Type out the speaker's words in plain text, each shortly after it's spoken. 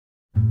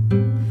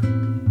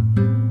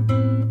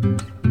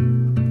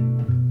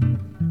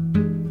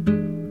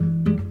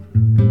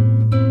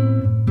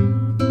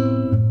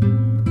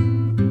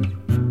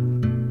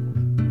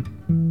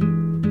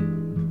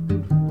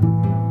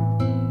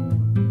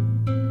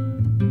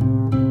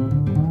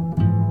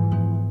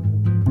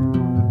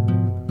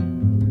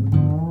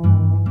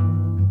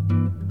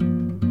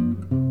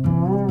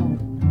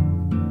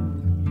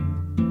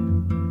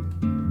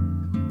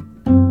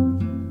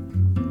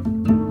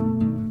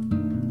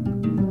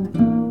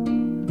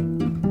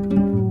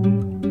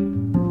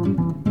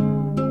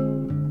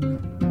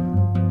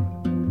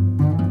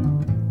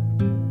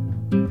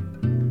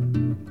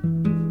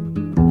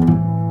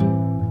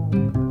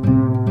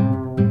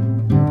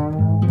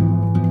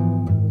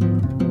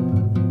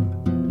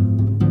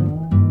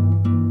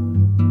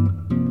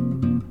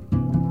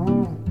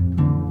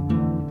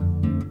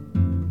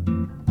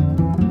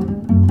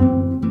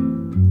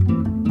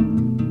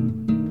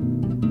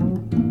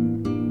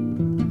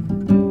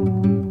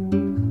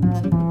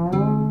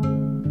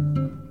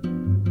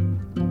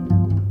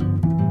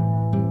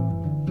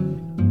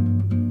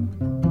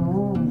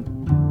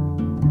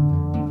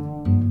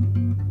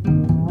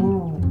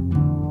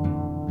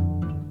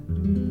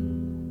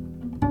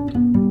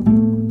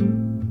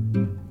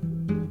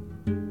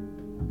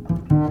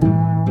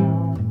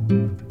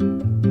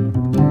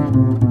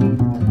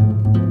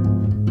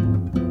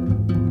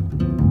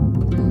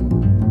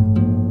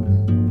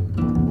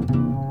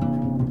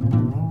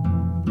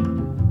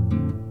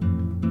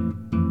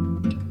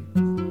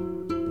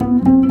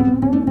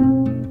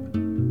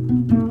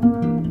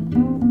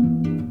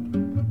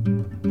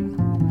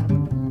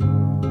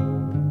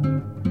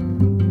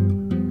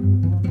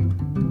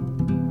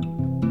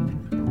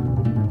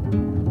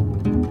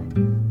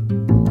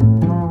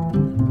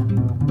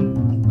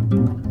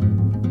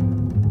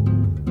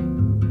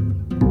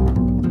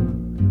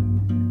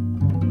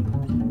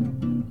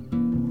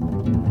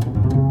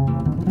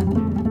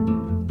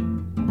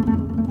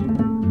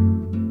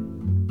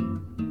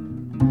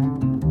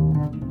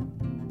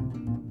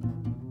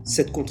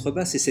Cette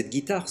contrebasse et cette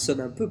guitare sonnent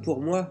un peu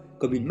pour moi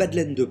comme une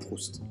Madeleine de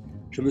Proust.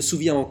 Je me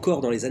souviens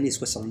encore dans les années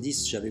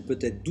 70, j'avais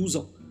peut-être 12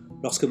 ans,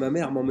 lorsque ma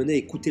mère m'emmenait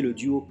écouter le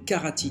duo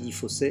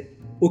Caratini-Fosset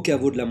au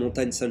caveau de la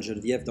montagne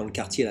Sainte-Geneviève dans le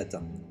quartier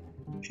latin.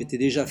 J'étais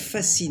déjà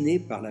fasciné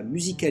par la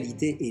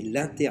musicalité et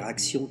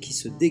l'interaction qui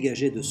se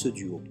dégageait de ce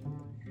duo.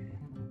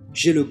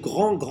 J'ai le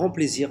grand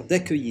plaisir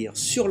d'accueillir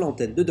sur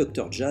l'antenne de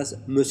Dr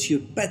Jazz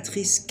Monsieur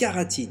Patrice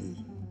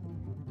Caratini.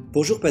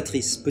 Bonjour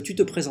Patrice, peux-tu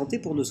te présenter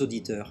pour nos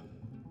auditeurs ?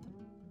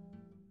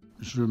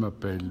 Je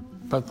m'appelle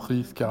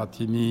Patrice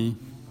Caratini.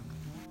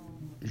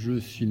 Je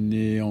suis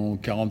né en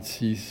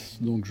 1946,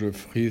 donc je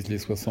frise les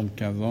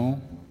 75 ans.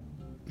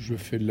 Je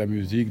fais de la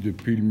musique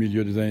depuis le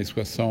milieu des années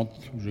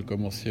 60. J'ai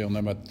commencé en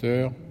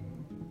amateur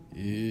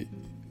et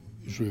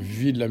je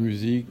vis de la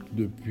musique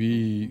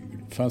depuis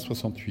fin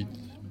 68.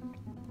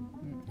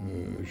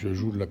 Je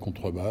joue de la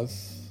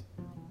contrebasse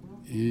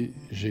et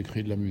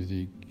j'écris de la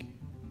musique.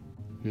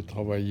 J'ai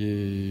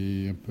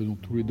travaillé un peu dans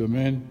tous les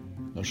domaines,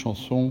 la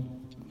chanson,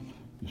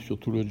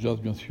 surtout le jazz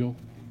bien sûr.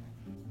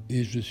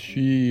 Et je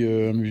suis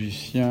un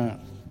musicien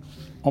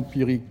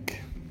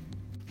empirique.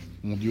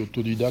 On dit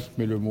autodidacte,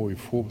 mais le mot est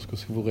faux, parce que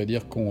ça voudrait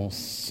dire qu'on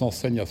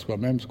s'enseigne à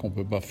soi-même, ce qu'on ne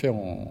peut pas faire,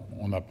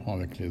 on apprend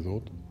avec les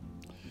autres.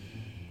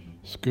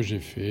 Ce que j'ai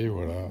fait,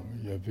 voilà,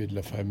 il y avait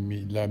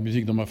de la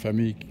musique dans ma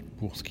famille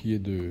pour ce qui est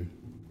de,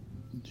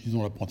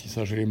 disons,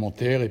 l'apprentissage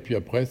élémentaire, et puis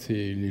après,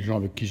 c'est les gens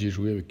avec qui j'ai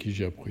joué, avec qui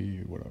j'ai appris,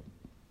 voilà.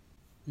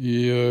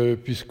 Et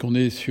puisqu'on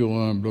est sur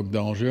un bloc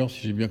d'arrangeurs,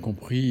 si j'ai bien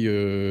compris,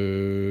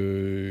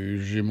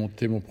 j'ai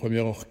monté mon premier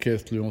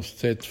orchestre le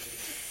 11-7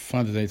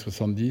 fin des années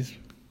 70,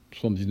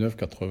 79,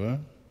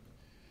 80.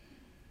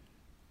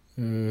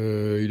 Il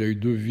a eu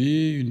deux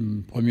vies,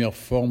 une première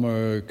forme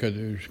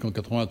jusqu'en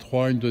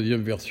 83, une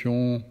deuxième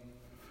version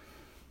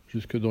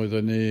jusque dans les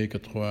années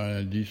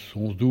 90,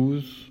 11,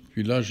 12.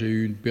 Puis là, j'ai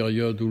eu une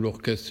période où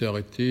l'orchestre s'est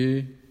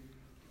arrêté.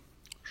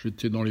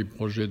 J'étais dans les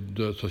projets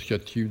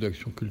associatifs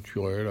d'action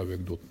culturelle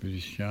avec d'autres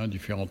musiciens,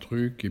 différents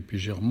trucs. Et puis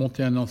j'ai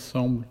remonté un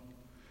ensemble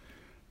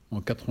en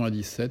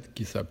 97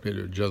 qui s'appelait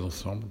le Jazz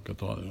Ensemble,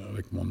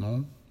 avec mon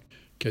nom,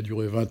 qui a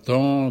duré 20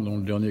 ans, dont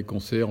le dernier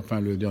concert,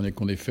 enfin le dernier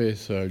qu'on ait fait,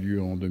 ça a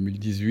lieu en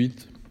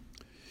 2018,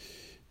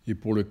 et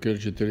pour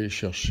lequel j'étais allé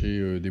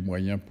chercher des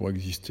moyens pour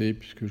exister,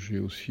 puisque j'ai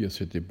aussi à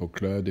cette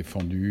époque-là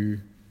défendu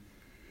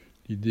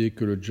l'idée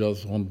que le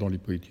jazz rentre dans les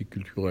politiques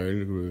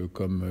culturelles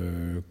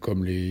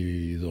comme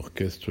les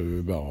orchestres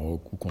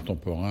baroques ou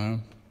contemporains.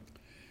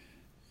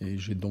 Et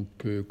j'ai donc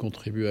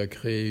contribué à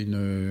créer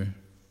une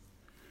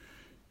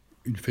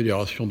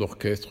fédération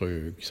d'orchestres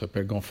qui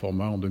s'appelle Grand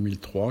Format en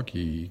 2003,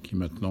 qui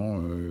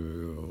maintenant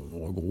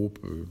regroupe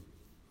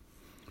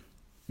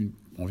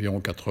environ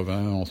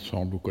 80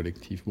 ensembles ou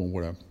collectifs. Bon,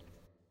 voilà.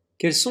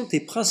 Quelles sont tes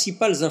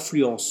principales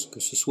influences,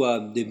 que ce soit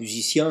des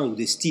musiciens ou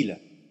des styles ?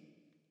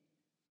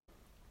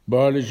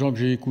 Les gens que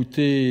j'ai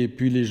écoutés et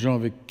puis les gens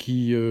avec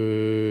qui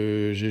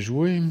j'ai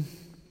joué.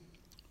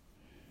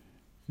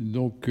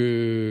 Donc,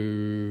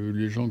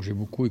 les gens que j'ai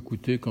beaucoup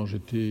écoutés quand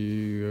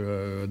j'étais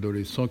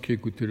adolescent qui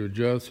écoutaient le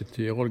jazz,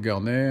 c'était Errol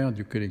Garner,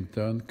 Duke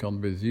Ellington, Count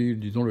Basie,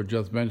 disons le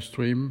jazz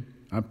mainstream,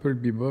 un peu le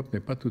bebop, mais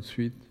pas tout de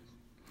suite.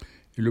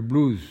 Et le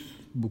blues,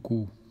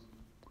 beaucoup.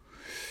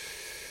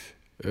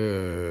 Les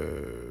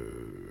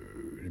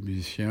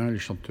musiciens, les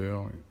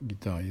chanteurs,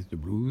 guitaristes de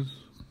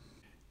blues.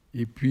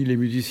 Et puis les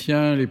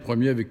musiciens, les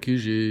premiers avec qui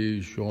je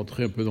suis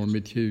rentré un peu dans le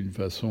métier d'une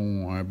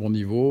façon à un bon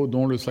niveau,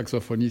 dont le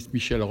saxophoniste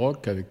Michel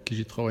Roch, avec qui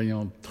j'ai travaillé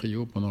en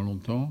trio pendant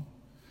longtemps,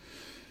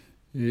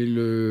 et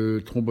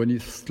le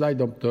tromboniste Slide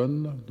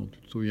Hampton, dont tu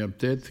te souviens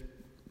peut-être,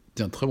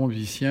 c'est un très bon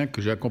musicien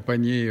que j'ai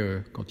accompagné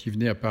quand il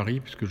venait à Paris,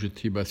 puisque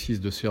j'étais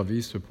bassiste de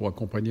service pour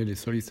accompagner les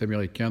solistes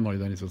américains dans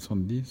les années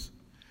 70.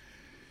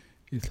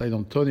 Et Slide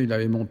Hampton, il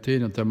avait monté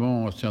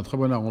notamment, c'est un très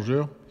bon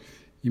arrangeur,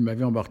 il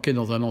m'avait embarqué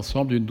dans un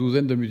ensemble d'une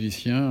douzaine de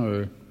musiciens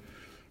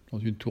dans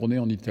une tournée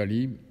en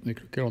Italie, avec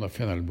lequel on a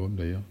fait un album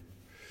d'ailleurs.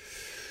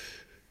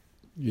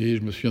 Et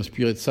je me suis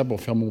inspiré de ça pour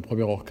faire mon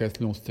premier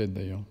orchestre, le 11-7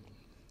 d'ailleurs.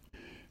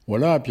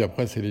 Voilà, puis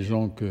après c'est les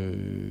gens que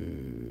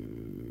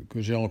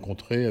j'ai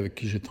rencontrés, avec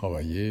qui j'ai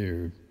travaillé.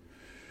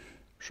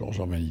 Georges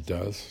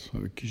Armanitas,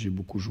 avec qui j'ai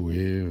beaucoup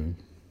joué.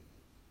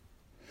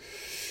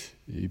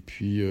 Et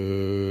puis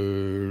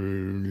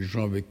les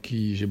gens avec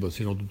qui j'ai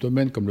bossé dans d'autres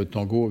domaines, comme le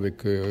tango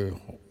avec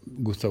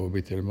Gustavo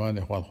Bettelman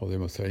et Juan José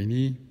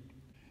Mossaini,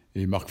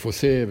 et Marc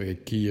Fossé,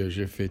 avec qui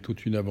j'ai fait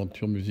toute une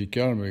aventure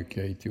musicale, mais qui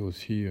a été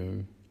aussi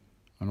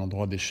un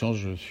endroit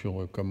d'échange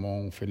sur comment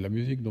on fait de la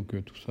musique. Donc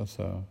tout ça,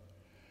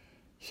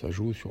 ça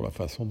joue sur la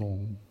façon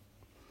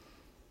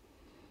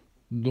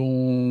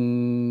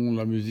dont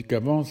la musique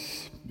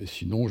avance. Mais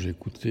sinon, j'ai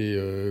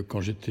écouté,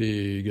 quand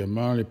j'étais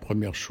gamin, les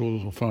premières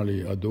choses, enfin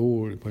les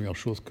ados, les premières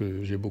choses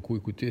que j'ai beaucoup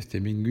écoutées, c'était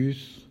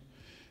Mingus,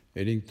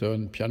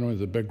 Ellington, Piano in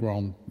the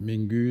Background,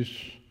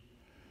 Mingus,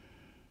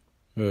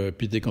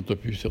 Pite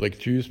Cantopus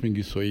Erectus,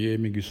 Mingus Oye,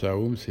 Mingus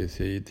Aum,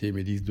 c'était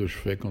mes disques de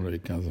chevet quand j'avais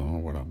 15 ans,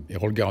 voilà.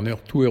 Errol Garner,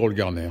 tout Errol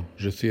Garner.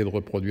 J'essayais de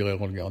reproduire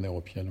Errol Garner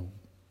au piano.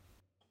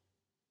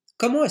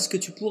 Comment est-ce que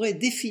tu pourrais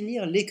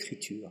définir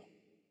l'écriture ?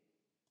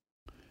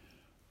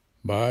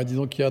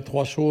 Disons qu'il y a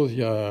 3 choses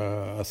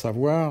à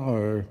savoir.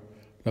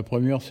 La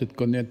première, c'est de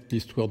connaître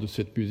l'histoire de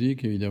cette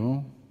musique,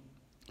 évidemment.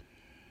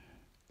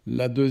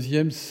 La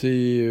deuxième,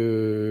 c'est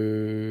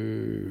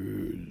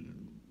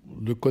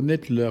de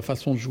connaître la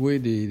façon de jouer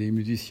des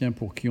musiciens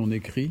pour qui on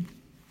écrit,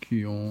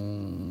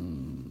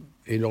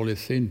 et leur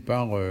laisser une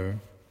part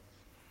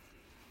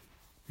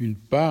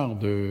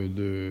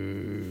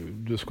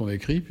de ce qu'on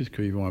écrit,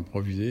 puisqu'ils vont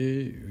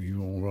improviser,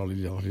 on va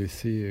les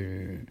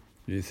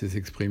laisser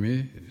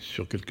s'exprimer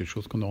sur quelque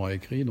chose qu'on aura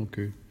écrit. Donc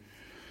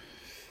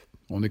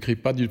on n'écrit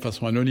pas d'une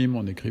façon anonyme,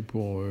 on écrit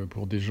pour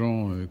des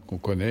gens qu'on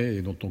connaît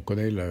et dont on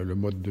connaît le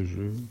mode de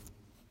jeu.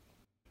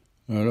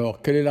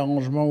 Alors, quel est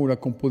l'arrangement ou la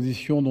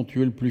composition dont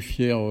tu es le plus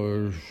fier ?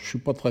 Je ne suis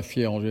pas très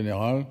fier en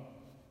général.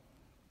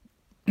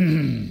 Je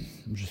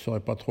ne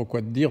saurais pas trop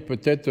quoi te dire.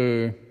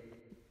 Peut-être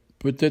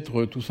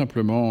tout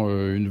simplement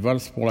une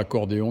valse pour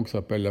l'accordéon qui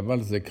s'appelle la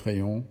valse des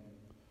crayons,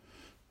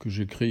 que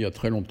j'écris il y a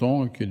très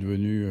longtemps, et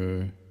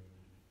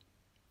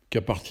qui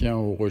appartient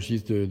au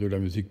registre de la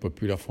musique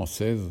populaire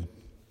française,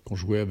 qu'on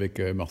jouait avec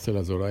Marcel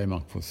Azola et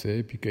Marc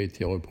Fosset, puis qui a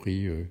été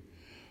repris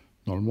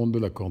dans le monde de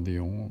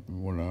l'accordéon.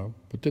 Voilà,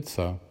 peut-être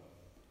ça.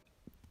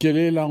 Quel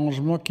est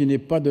l'arrangement qui n'est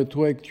pas de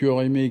toi et que tu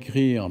aurais aimé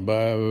écrire ?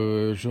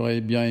 J'aurais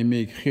bien aimé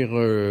écrire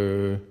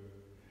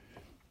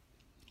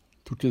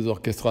toutes les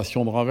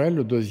orchestrations de Ravel,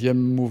 le deuxième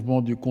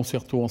mouvement du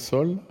concerto en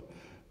sol,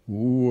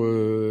 ou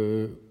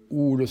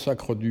le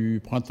sacre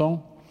du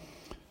printemps.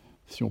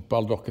 Si on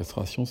parle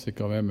d'orchestration, c'est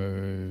quand même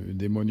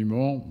des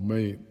monuments,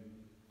 mais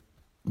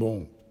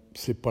bon,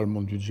 c'est pas le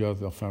monde du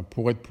jazz. Enfin,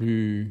 pour être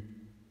plus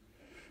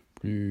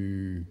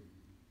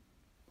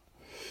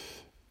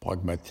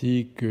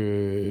pragmatique,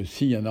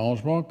 si, il y a un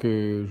arrangement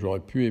que j'aurais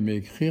pu aimer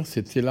écrire,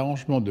 c'était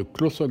l'arrangement de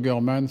Klaus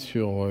Ogerman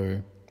sur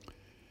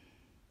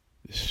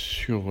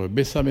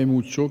Bésame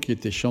Mucho, qui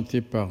était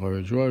chanté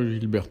par Joao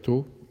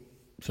Gilberto.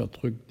 C'est un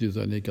truc des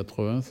années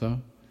 80,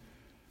 ça.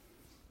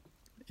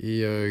 Et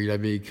il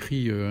avait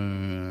écrit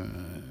un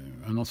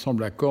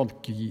ensemble à cordes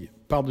qui,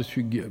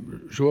 par-dessus...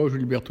 Joao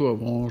Gilberto a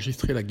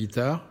enregistré la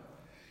guitare,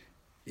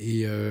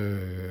 et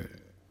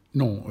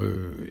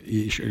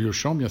le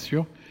chant, bien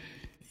sûr,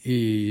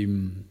 et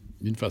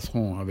d'une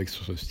façon avec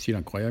ce style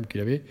incroyable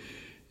qu'il avait.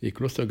 Et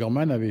Klaus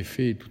Ogerman avait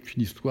fait toute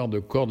une histoire de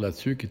cordes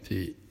là-dessus qui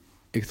était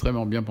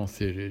extrêmement bien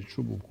pensée. J'ai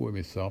toujours beaucoup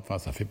aimé ça. Enfin,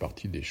 ça fait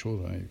partie des choses.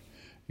 Hein.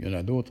 Il y en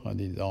a d'autres,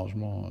 des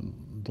arrangements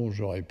dont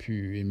j'aurais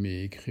pu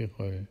aimer écrire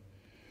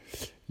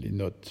les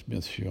notes, bien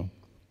sûr.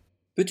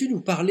 Peux-tu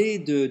nous parler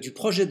du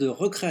projet de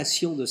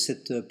recréation de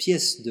cette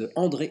pièce de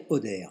André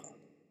Oder ?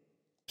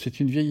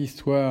 C'est une vieille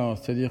histoire,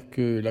 c'est-à-dire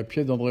que la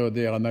pièce d'André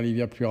Oder, Anna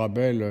Livia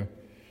Plurabel,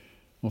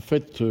 en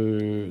fait,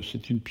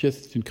 c'est une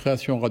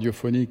création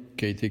radiophonique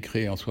qui a été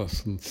créée en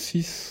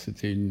 1966.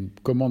 C'était une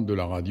commande de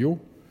la radio.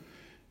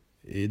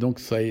 Et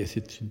donc,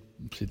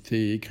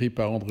 c'était écrit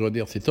par André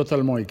Oder. C'est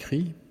totalement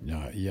écrit.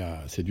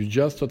 C'est du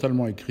jazz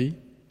totalement écrit,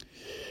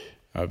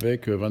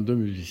 avec 22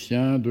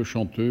 musiciens, 2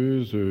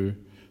 chanteuses,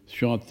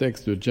 sur un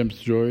texte de James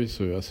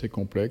Joyce assez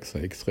complexe,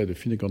 extrait de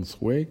Finnegan's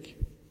Wake.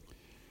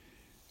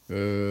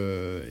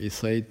 Et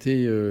ça a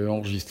été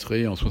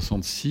enregistré en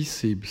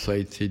 1966 et ça a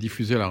été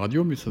diffusé à la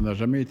radio, mais ça n'a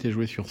jamais été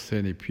joué sur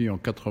scène. Et puis en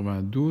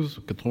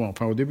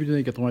au début des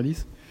années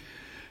 90,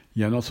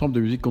 il y a un ensemble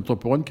de musique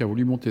contemporaine qui a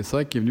voulu monter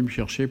ça, qui est venu me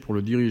chercher pour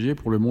le diriger,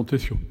 pour le monter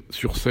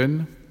sur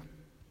scène.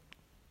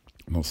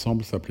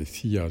 L'ensemble s'appelait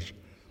Sillage.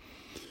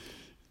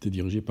 C'était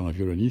dirigé par un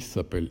violoniste qui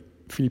s'appelle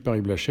Philippe-Harry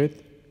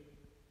Blachette.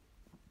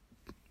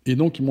 Et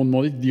donc, ils m'ont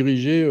demandé de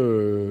diriger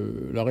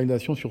la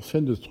réalisation sur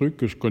scène de ce truc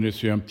que je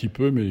connaissais un petit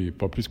peu, mais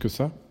pas plus que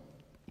ça.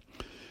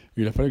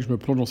 Il a fallu que je me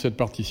plonge dans cette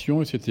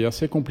partition, et c'était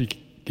assez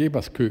compliqué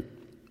parce que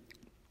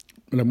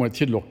la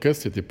moitié de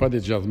l'orchestre, c'était pas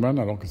des jazzman,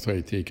 alors que ça a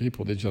été écrit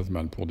pour des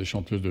jazzman, pour des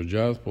chanteuses de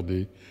jazz, pour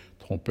des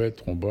trompettes,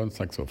 trombones,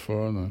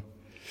 saxophones,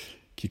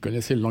 qui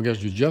connaissaient le langage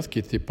du jazz, qui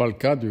n'était pas le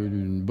cas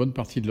d'une bonne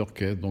partie de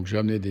l'orchestre. Donc j'ai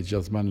amené des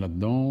jazzman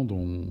là-dedans,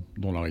 dont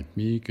la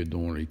rythmique,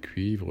 dont les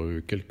cuivres,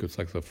 quelques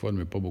saxophones,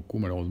 mais pas beaucoup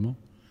malheureusement.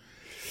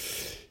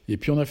 Et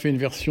puis on a fait une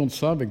version de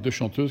ça avec 2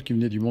 chanteuses qui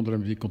venaient du monde de la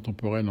musique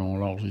contemporaine.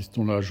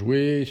 On l'a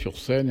joué sur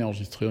scène et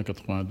enregistré en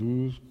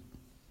 92,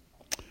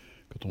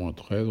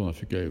 93, on a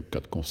fait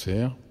 4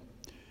 concerts.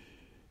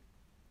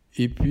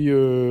 Et puis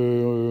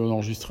on a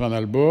enregistré un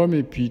album,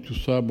 et puis tout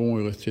ça,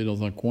 est resté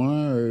dans un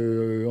coin.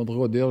 André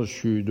Oder,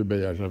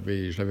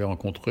 je l'avais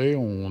rencontré,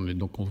 on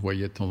se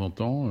voyait de temps en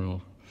temps.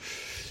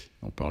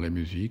 On parlait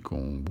musique,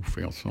 on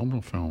bouffait ensemble.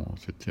 Enfin,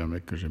 c'était un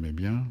mec que j'aimais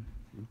bien,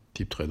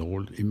 type très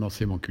drôle,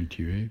 immensément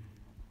cultivé.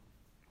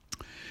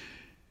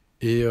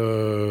 Et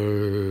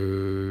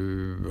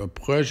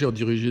après, j'ai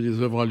redirigé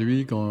des œuvres à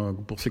lui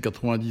pour ses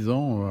 90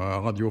 ans à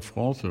Radio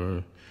France,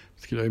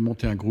 parce qu'il avait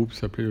monté un groupe qui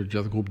s'appelait le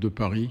Jazz Group de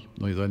Paris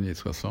dans les années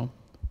 60.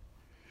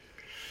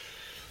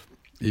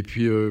 Et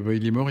puis,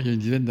 il est mort il y a une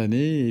dizaine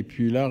d'années. Et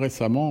puis là,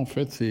 récemment, en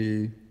fait,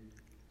 c'est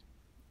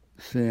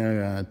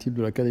un type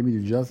de l'Académie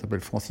du Jazz qui s'appelle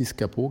Francis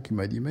Capot qui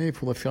m'a dit « Mais il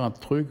faudrait faire un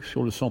truc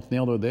sur le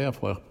centenaire d'Oder, il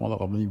faudrait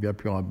reprendre Anna Livia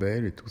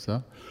Plurabel et tout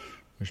ça. »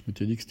 Je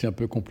m'étais dit que c'était un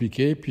peu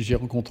compliqué. Puis j'ai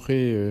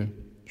rencontré...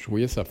 Je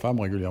voyais sa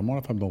femme régulièrement,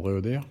 la femme d'André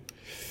Oder,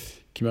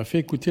 qui m'a fait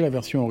écouter la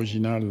version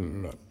originale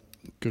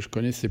que je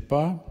connaissais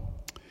pas,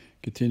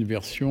 qui était une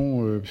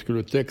version, puisque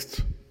le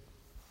texte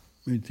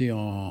était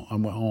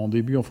en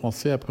début en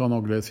français, après en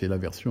anglais. C'est la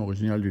version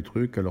originale du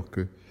truc, alors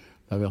que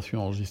la version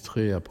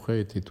enregistrée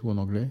après était tout en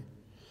anglais.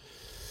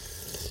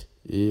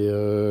 Et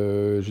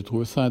j'ai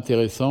trouvé ça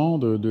intéressant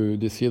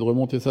d'essayer de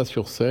remonter ça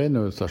sur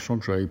scène, sachant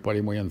que je n'avais pas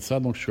les moyens de ça.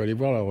 Donc je suis allé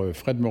voir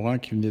Fred Morin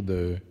qui venait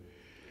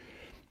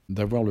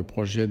d'avoir le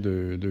projet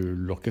de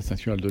l'Orchestre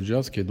national de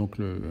jazz, qui est donc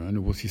un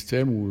nouveau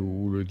système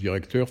où le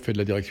directeur fait de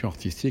la direction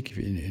artistique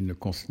et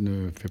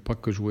ne fait pas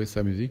que jouer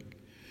sa musique.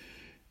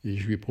 Et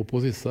je lui ai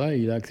proposé ça et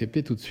il a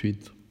accepté tout de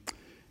suite.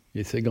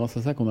 Et c'est grâce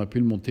à ça qu'on a pu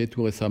le monter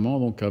tout récemment,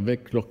 donc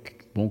avec tout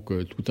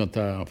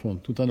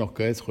un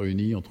orchestre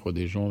réuni entre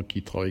des gens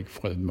qui travaillent avec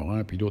Fred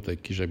Morin et puis d'autres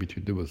avec qui j'ai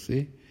l'habitude de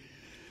bosser.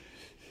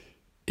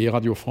 Et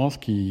Radio France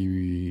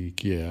qui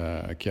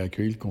a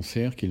accueilli le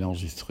concert, qui l'a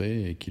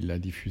enregistré et qui l'a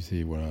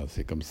diffusé. Voilà,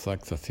 c'est comme ça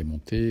que ça s'est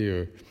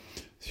monté.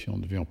 Si on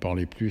devait en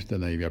parler plus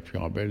d'Anaïs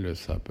Plurabel,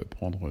 ça peut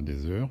prendre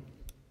des heures.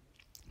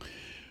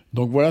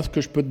 Donc voilà ce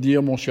que je peux te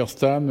dire, mon cher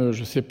Stan. Je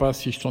ne sais pas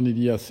si je t'en ai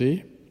dit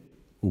assez.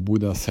 Au bout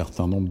d'un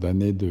certain nombre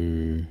d'années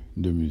de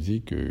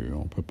musique,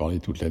 on peut parler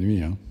toute la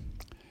nuit. Hein.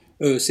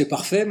 C'est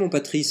parfait, mon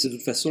Patrice. De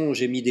toute façon,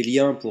 j'ai mis des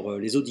liens pour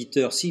les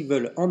auditeurs s'ils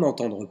veulent en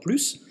entendre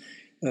plus.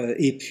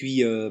 Et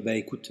puis,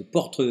 écoute,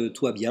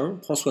 porte-toi bien,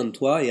 prends soin de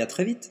toi et à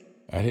très vite.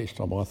 Allez, je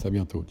t'embrasse, à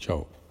bientôt.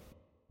 Ciao.